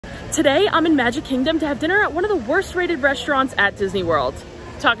Today, I'm in Magic Kingdom to have dinner at one of the worst rated restaurants at Disney World.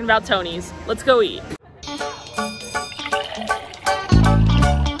 Talking about Tony's. Let's go eat.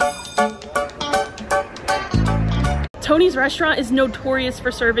 Tony's restaurant is notorious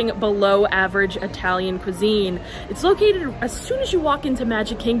for serving below average Italian cuisine. It's located as soon as you walk into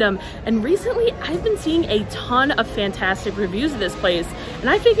Magic Kingdom, and recently I've been seeing a ton of fantastic reviews of this place, and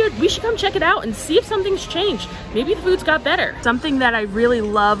I figured we should come check it out and see if something's changed. Maybe the food's got better. Something that I really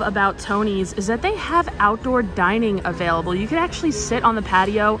love about Tony's is that they have outdoor dining available. You can actually sit on the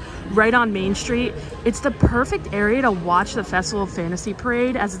patio right on Main Street. It's the perfect area to watch the Festival of Fantasy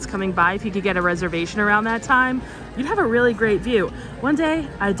Parade as it's coming by. If you could get a reservation around that time, you'd have a really great view. One day,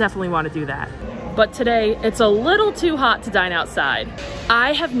 I definitely want to do that. But today, it's a little too hot to dine outside.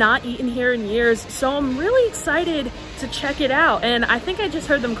 I have not eaten here in years, so I'm really excited to check it out. And I think I just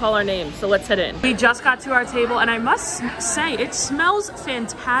heard them call our names, so let's head in. We just got to our table, and I must say, it smells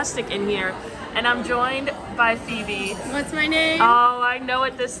fantastic in here. And I'm joined by Phoebe. What's my name? Oh, I know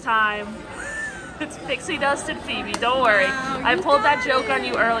it this time. It's Pixie Dust and Phoebe, don't worry. Wow, I pulled that joke on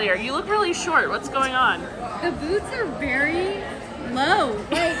you earlier. You look really short, what's going on? The boots are very low.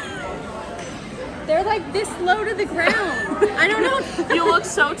 Like, they're like this low to the ground. I don't know. You look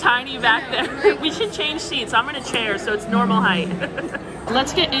so tiny back there. We should change seats. I'm in a chair, so it's normal height.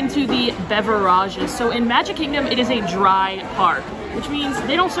 Let's get into the beverages. So in Magic Kingdom, it is a dry park, which means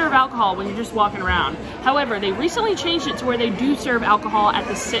they don't serve alcohol when you're just walking around. However, they recently changed it to where they do serve alcohol at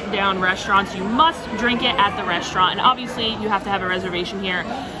the sit-down restaurants. You must drink it at the restaurant, and obviously you have to have a reservation here.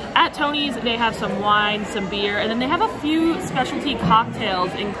 At Tony's, they have some wine, some beer, and then they have a few specialty cocktails,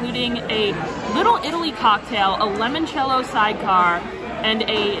 including a Little Italy cocktail, a limoncello sidecar, and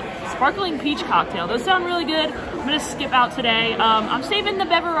a sparkling peach cocktail. Those sound really good. I'm gonna skip out today. I'm saving the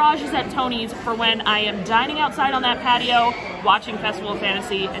beverages at Tony's for when I am dining outside on that patio, watching Festival of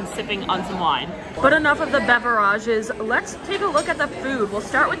Fantasy, and sipping on some wine. But enough of the beverages. Let's take a look at the food. We'll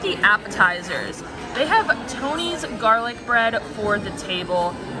start with the appetizers. They have Tony's garlic bread for the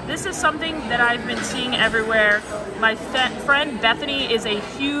table. This is something that I've been seeing everywhere. My friend Bethany is a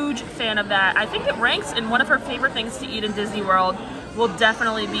huge fan of that. I think it ranks in one of her favorite things to eat in Disney World. We'll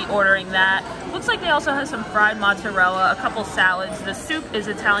definitely be ordering that. Looks like they also have some fried mozzarella, a couple salads. The soup is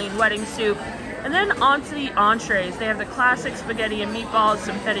Italian wedding soup. And then on to the entrees. They have the classic spaghetti and meatballs,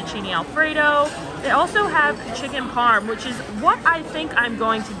 some fettuccine alfredo. They also have chicken parm, which is what I think I'm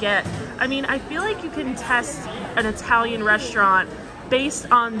going to get. I mean, I feel like you can test an Italian restaurant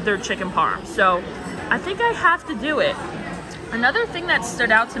based on their chicken parm. So I think I have to do it. Another thing that stood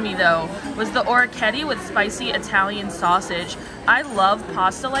out to me though was the orecchiette with spicy Italian sausage. I love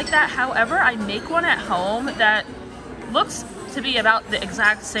pasta like that. However, I make one at home that looks to be about the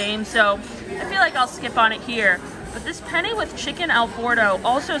exact same, so I feel like I'll skip on it here. But this penne with chicken alfredo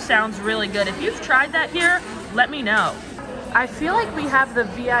also sounds really good. If you've tried that here, let me know. I feel like we have the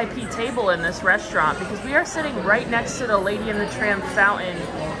VIP table in this restaurant because we are sitting right next to the Lady and the Tramp fountain.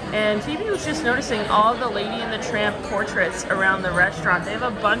 And Phoebe was just noticing all the Lady and the Tramp portraits around the restaurant. They have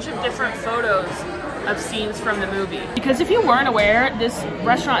a bunch of different photos of scenes from the movie. Because if you weren't aware, this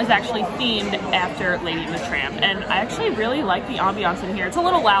restaurant is actually themed after Lady and the Tramp, and I actually really like the ambiance in here. It's a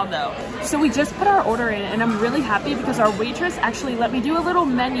little loud though. So we just put our order in, and I'm really happy because our waitress actually let me do a little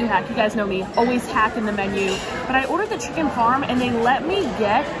menu hack. You guys know me, always hacking the menu. But I ordered the chicken parm, and they let me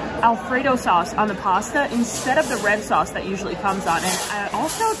get Alfredo sauce on the pasta instead of the red sauce that usually comes on. And I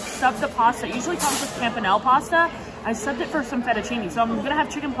also subbed the pasta. It usually comes with Campanelle pasta. I subbed it for some fettuccine, so I'm gonna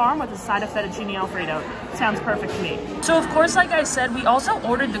have chicken parm with a side of fettuccine alfredo. Sounds perfect to me. So of course, like I said, we also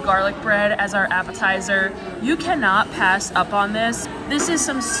ordered the garlic bread as our appetizer. You cannot pass up on this. This is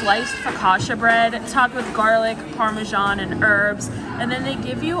some sliced focaccia bread topped with garlic, parmesan, and herbs. And then they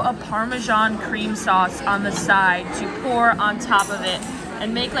give you a parmesan cream sauce on the side to pour on top of it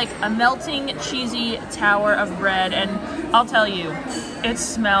and make like a melting cheesy tower of bread. And I'll tell you, it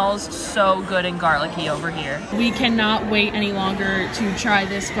smells so good and garlicky over here. We cannot wait any longer to try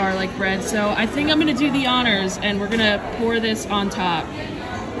this garlic bread, so I think I'm gonna do the honors and we're gonna pour this on top.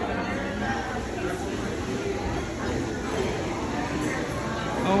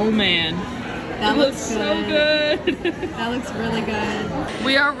 Oh man. That looks so good. That looks really good.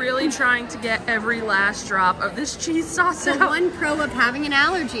 We are really trying to get every last drop of this cheese sauce out. The one pro of having an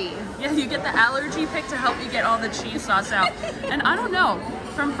allergy. Yeah, you get the allergy pick to help you get all the cheese sauce out. And I don't know,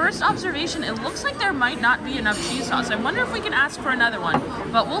 from first observation, it looks like there might not be enough cheese sauce. I wonder if we can ask for another one,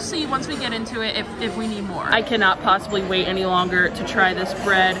 but we'll see once we get into it if we need more. I cannot possibly wait any longer to try this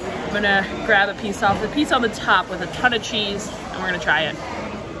bread. I'm gonna grab a piece off the piece on the top with a ton of cheese, and we're gonna try it.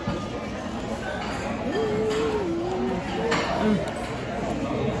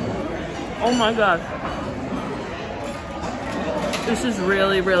 Oh my gosh. This is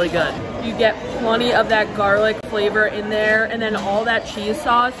really, really good. You get plenty of that garlic flavor in there, and then all that cheese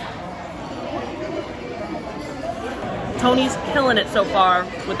sauce. Tony's killing it so far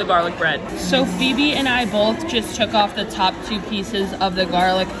with the garlic bread. So Phoebe and I both just took off the top 2 pieces of the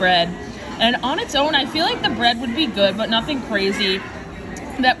garlic bread. And on its own, I feel like the bread would be good, but nothing crazy.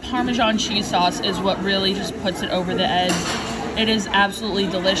 That Parmesan cheese sauce is what really just puts it over the edge. It is absolutely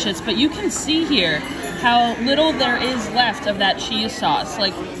delicious, but you can see here how little there is left of that cheese sauce.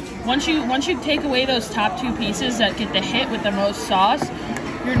 Like once you take away those top 2 pieces that get the hit with the most sauce,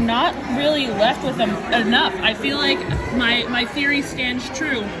 you're not really left with enough. I feel like my theory stands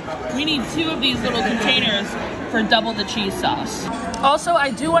true. We need 2 of these little containers for double the cheese sauce. Also,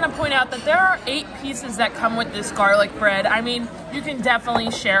 I do want to point out that there are 8 pieces that come with this garlic bread. I mean, you can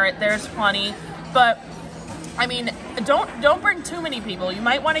definitely share it. There's plenty, but I mean, don't bring too many people. You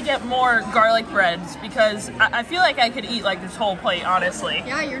might want to get more garlic breads because I feel like I could eat like this whole plate, honestly.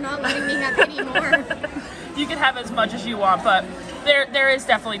 Yeah, you're not letting me have any more. You can have as much as you want, but there is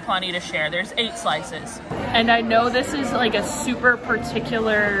definitely plenty to share. There's 8 slices. And I know this is like a super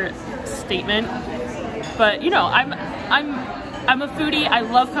particular statement, but you know, I'm a foodie. I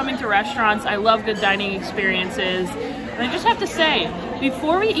love coming to restaurants. I love good dining experiences. And I just have to say,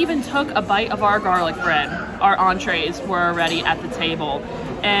 before we even took a bite of our garlic bread, our entrees were already at the table.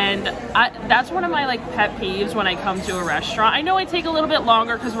 And that's one of my like pet peeves when I come to a restaurant. I know I take a little bit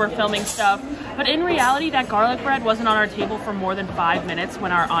longer because we're filming stuff, but in reality, that garlic bread wasn't on our table for more than 5 minutes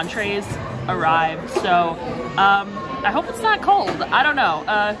when our entrees arrived. So I hope it's not cold. I don't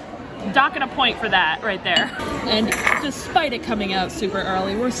know. Docking a point for that right there. And despite it coming out super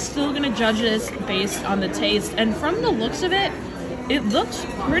early, we're still gonna judge this based on the taste. And from the looks of it, it looks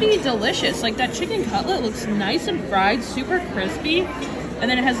pretty delicious. Like that chicken cutlet looks nice and fried, super crispy. And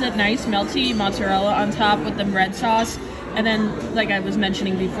then it has that nice melty mozzarella on top with the red sauce. And then, like I was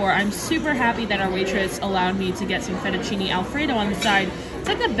mentioning before, I'm super happy that our waitress allowed me to get some fettuccine alfredo on the side. It's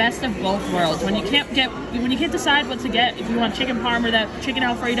like the best of both worlds. When you can't decide what to get, if you want chicken parm or that chicken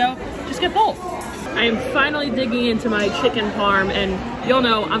alfredo, just get both. I am finally digging into my chicken parm, and you'll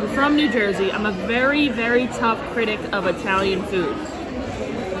know I'm from New Jersey. I'm a very, very tough critic of Italian food.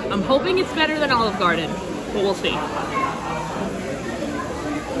 I'm hoping it's better than Olive Garden, but we'll see.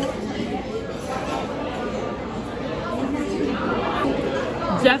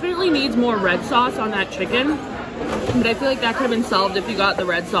 Definitely needs more red sauce on that chicken, but I feel like that could have been solved if you got the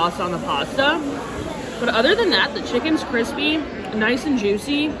red sauce on the pasta. But other than that, the chicken's crispy, nice and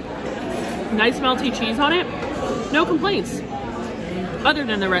juicy, nice melty cheese on it. No complaints, other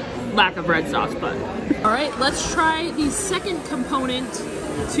than the lack of red sauce, but. All right, let's try the second component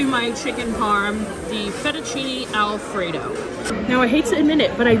to my chicken parm, the fettuccine alfredo. Now, I hate to admit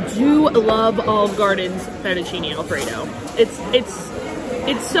it, but I do love Olive Garden's fettuccine alfredo.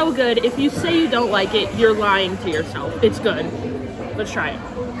 It's so good. If you say you don't like it, you're lying to yourself. It's good. Let's try it.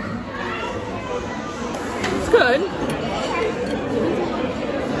 It's good.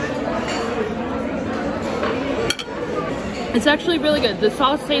 It's actually really good. The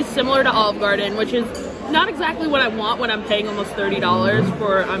sauce tastes similar to Olive Garden, which is not exactly what I want when I'm paying almost $30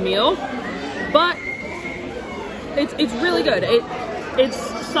 for a meal, but it's really good. It's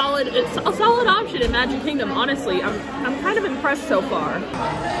solid. It's a solid option in Magic Kingdom. Honestly, I'm kind of impressed so far.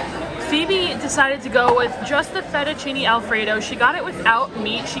 Phoebe decided to go with just the fettuccine alfredo. She got it without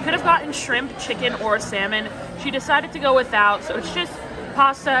meat. She could have gotten shrimp, chicken, or salmon. She decided to go without, so it's just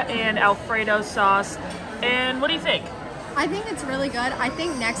pasta and alfredo sauce. And what do you think? I think it's really good. I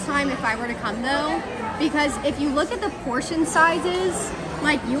think next time if I were to come though, because if you look at the portion sizes,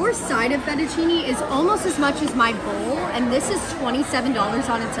 like your side of fettuccine is almost as much as my bowl, and this is $27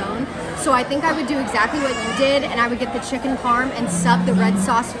 on its own. So I think I would do exactly what you did, and I would get the chicken parm and sub the red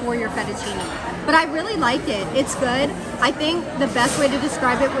sauce for your fettuccine. But I really liked it. It's good. I think the best way to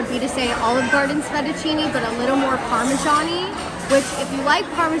describe it would be to say Olive Garden's fettuccine, but a little more Parmesan-y, which if you like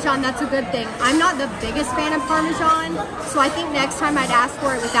Parmesan, that's a good thing. I'm not the biggest fan of Parmesan, so I think next time I'd ask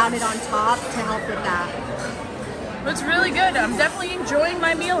for it without it on top to help with that. It's really good. I'm definitely enjoying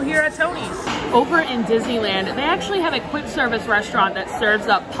my meal here at Tony's. Over in Disneyland, they actually have a quick service restaurant that serves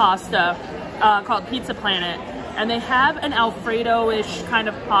up pasta called Pizza Planet. And they have an Alfredo-ish kind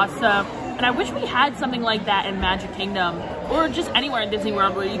of pasta. And I wish we had something like that in Magic Kingdom or just anywhere in Disney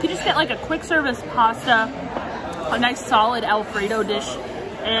World where you could just get like a quick service pasta, a nice solid Alfredo dish,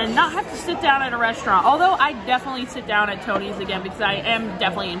 and not have to sit down at a restaurant. Although I definitely sit down at Tony's again because I am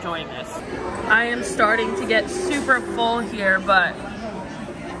definitely enjoying this. I am starting to get super full here, but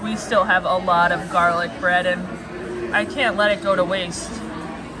we still have a lot of garlic bread and I can't let it go to waste.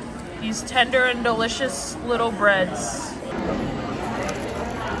 These tender and delicious little breads.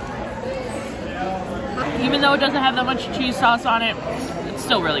 Even though it doesn't have that much cheese sauce on it, it's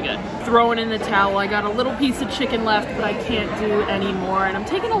still really good. Throwing in the towel, I got a little piece of chicken left, but I can't do any more. And I'm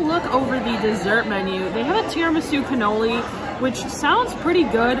taking a look over the dessert menu. They have a tiramisu cannoli, which sounds pretty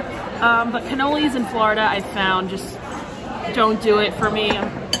good, but cannolis in Florida, I found, just don't do it for me.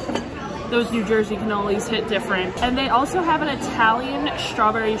 Those New Jersey cannolis hit different. And they also have an Italian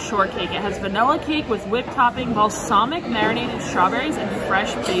strawberry shortcake. It has vanilla cake with whipped topping, balsamic marinated strawberries, and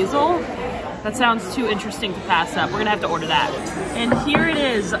fresh basil. That sounds too interesting to pass up. We're gonna have to order that. And here it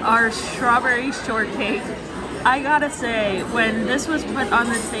is, our strawberry shortcake. I gotta say, when this was put on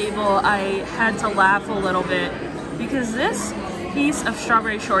the table, I had to laugh a little bit because this piece of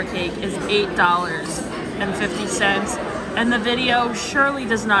strawberry shortcake is $8.50. And the video surely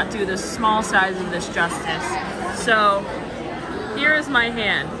does not do the small size of this justice. So here is my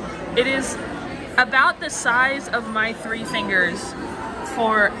hand. It is about the size of my 3 fingers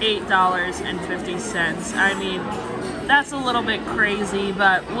for $8.50. I mean, that's a little bit crazy,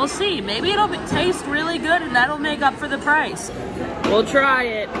 but we'll see. Maybe it'll taste really good and that'll make up for the price. We'll try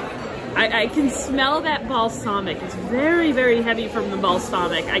it. I can smell that balsamic. It's very, very heavy from the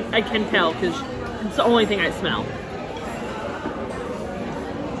balsamic. I can tell because it's the only thing I smell.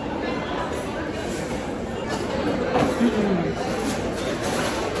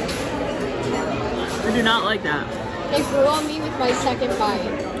 I do not like that. It grew on me with my second bite.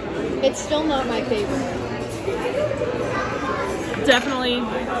 It's still not my favorite. Definitely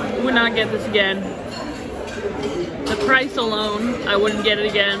would not get this again. The price alone, I wouldn't get it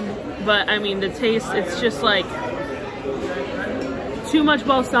again. But I mean, the taste, it's just like too much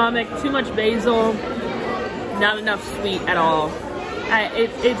balsamic, too much basil, not enough sweet at all.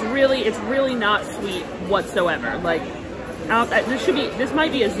 It's really not sweet whatsoever. Like, this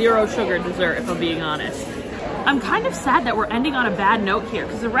might be a 0 sugar dessert if I'm being honest. I'm kind of sad that we're ending on a bad note here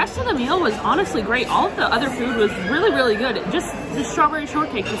because the rest of the meal was honestly great. All of the other food was really, really good. Just the strawberry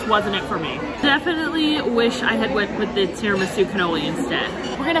shortcake just wasn't it for me. Definitely wish I had went with the tiramisu cannoli instead.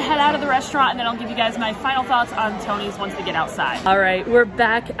 We're gonna head out of the restaurant and then I'll give you guys my final thoughts on Tony's once we get outside. All right, we're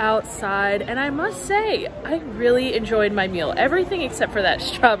back outside and I must say, I really enjoyed my meal. Everything except for that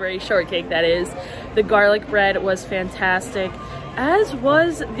strawberry shortcake, that is. The garlic bread was fantastic, as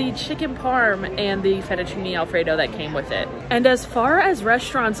was the chicken parm and the fettuccine alfredo that came with it. And as far as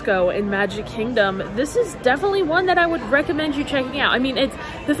restaurants go in Magic Kingdom, this is definitely one that I would recommend you checking out. I mean,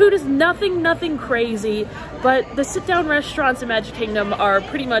 the food is nothing crazy, but the sit-down restaurants in Magic Kingdom are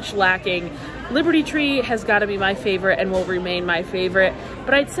pretty much lacking. Liberty Tree has got to be my favorite and will remain my favorite,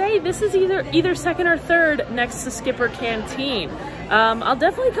 but I'd say this is either second or third next to Skipper Canteen. I'll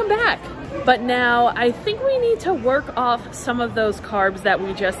definitely come back. But now I think we need to work off some of those carbs that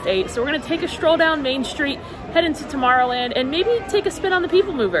we just ate. So we're gonna take a stroll down Main Street, head into Tomorrowland, and maybe take a spin on the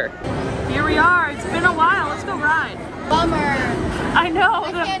People Mover. Here we are, it's been a while, let's go ride. Bummer. I know.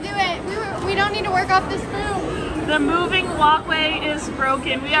 I can't do it. We don't need to work off this food. The moving walkway is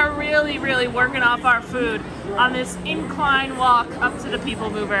broken. We are really working off our food on this incline walk up to the People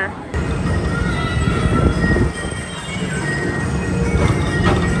Mover.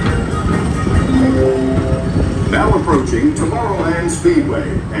 Now approaching Tomorrowland Speedway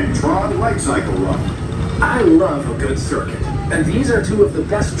and Tron Light Cycle Run. I love a good circuit, and these are 2 of the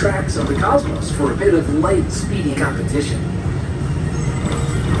best tracks of the cosmos for a bit of light, speedy competition.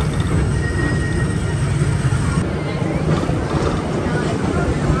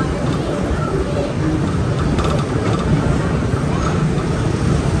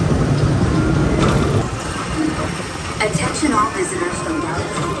 Attention all visitors from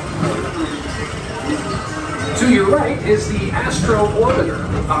Galaxy. To your right is the Astro Orbiter,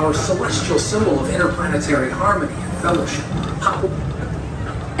 our celestial symbol of interplanetary harmony and fellowship.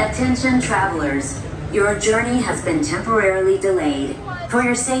 Attention travelers, your journey has been temporarily delayed. For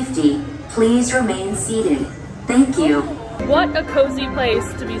your safety, please remain seated. Thank you. What a cozy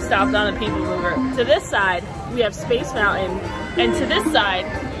place to be stopped on a People Mover. To this side, we have Space Mountain, and to this side,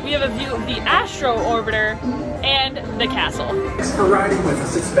 we have a view of the Astro Orbiter and the castle. Thanks for riding with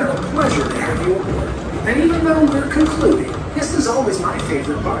us. It's been a pleasure to have you aboard. And even though we're concluding, this is always my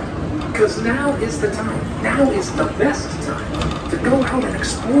favorite part. Because now is the time. Now is the best time to go out and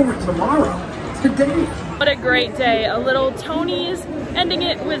explore tomorrow. Today. What a great day. A little Tony's, ending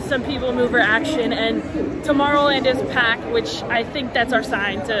it with some People Mover action, and Tomorrowland is packed, which I think that's our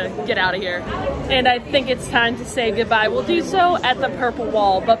sign to get out of here. And I think it's time to say goodbye. We'll do so at the Purple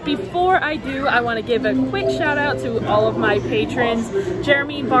Wall, but before I do, I want to give a quick shout out to all of my patrons: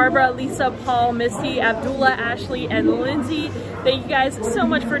 Jeremy, Barbara, Lisa, Paul, Misty, Abdullah, Ashley, and Lindsay. Thank you guys so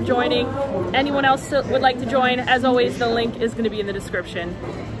much for joining. Anyone else would like to join, as always, the link is going to be in the description.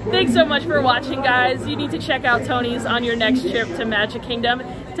 Thanks so much for watching, guys. You need to check out Tony's on your next trip to Magic Kingdom.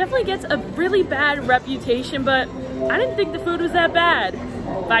 Definitely gets a really bad reputation, but I didn't think the food was that bad.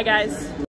 Bye, guys.